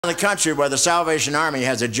In the country where the Salvation Army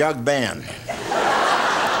has a jug band.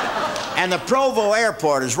 And the Provo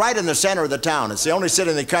Airport is right in the center of the town. It's the only city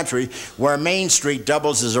in the country where Main Street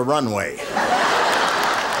doubles as a runway.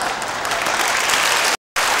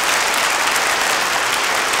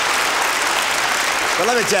 But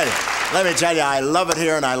let me tell you, I love it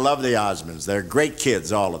here and I love the Osmonds. They're great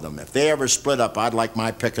kids, all of them. If they ever split up, I'd like my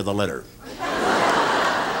pick of the litter.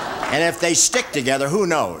 And if they stick together, who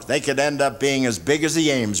knows? They could end up being as big as the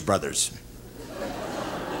Ames brothers.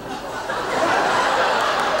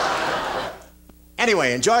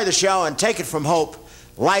 Anyway, enjoy the show and take it from Hope.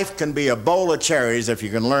 Life can be a bowl of cherries if you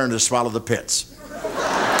can learn to swallow the pits.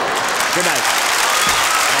 Good night.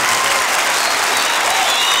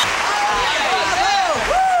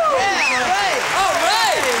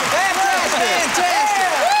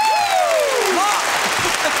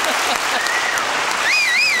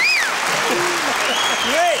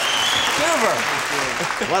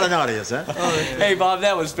 What an audience, huh? Hey, Bob,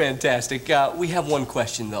 that was fantastic. We have one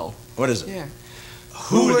question, though. What is it? Yeah.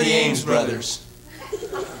 Who are the Ames brothers?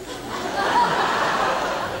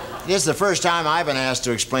 This is the first time I've been asked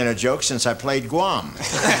to explain a joke since I played Guam.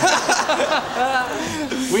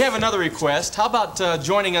 We have another request. How about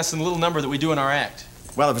joining us in the little number that we do in our act?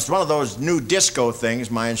 Well, if it's one of those new disco things,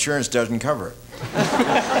 my insurance doesn't cover it.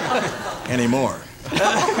 Anymore.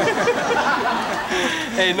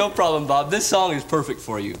 Hey, no problem, Bob. This song is perfect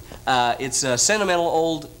for you. It's a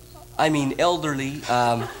sentimental elderly,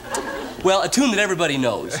 well, a tune that everybody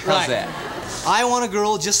knows. How's that? I want a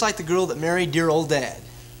girl just like the girl that married dear old Dad.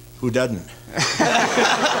 Who doesn't?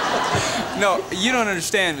 No, you don't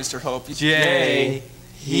understand, Mr. Hope. Jay,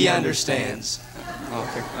 he understands.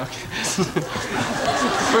 Okay.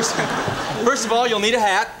 First of all, you'll need a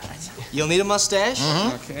hat. You'll need a mustache.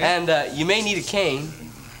 Mm-hmm. Okay. And you may need a cane.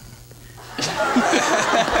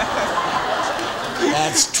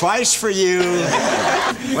 That's twice for you.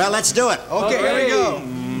 Well, let's do it. Okay, here we go.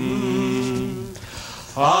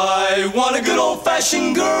 I want a good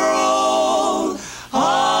old-fashioned girl,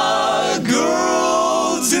 a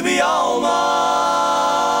girl to be all mine.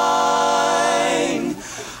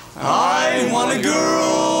 I want a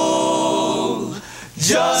girl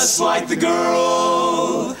just like the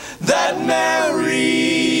girl that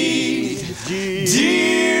married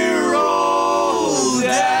dear old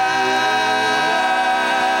Dad.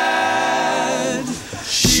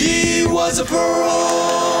 She was a pearl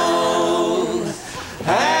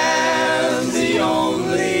and the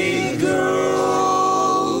only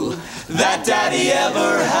girl that Daddy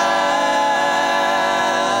ever had.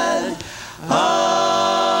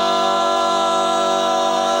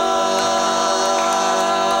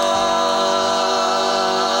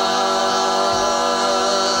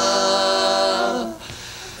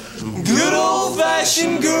 Good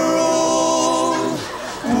old-fashioned girl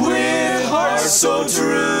with heart so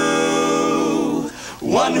true,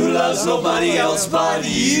 one who loves nobody else but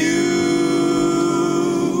you.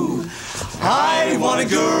 I want a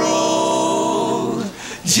girl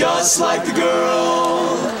just like the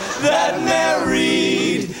girl that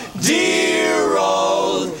married dear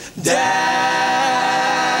old Dad.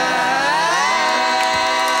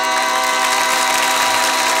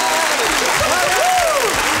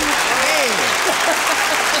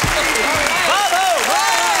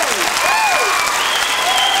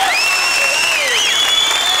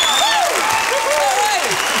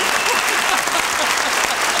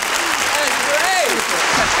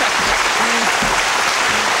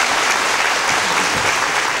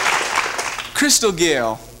 Crystal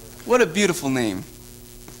Gayle. What a beautiful name.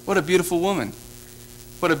 What a beautiful woman.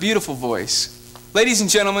 What a beautiful voice. Ladies and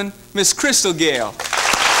gentlemen, Miss Crystal Gayle.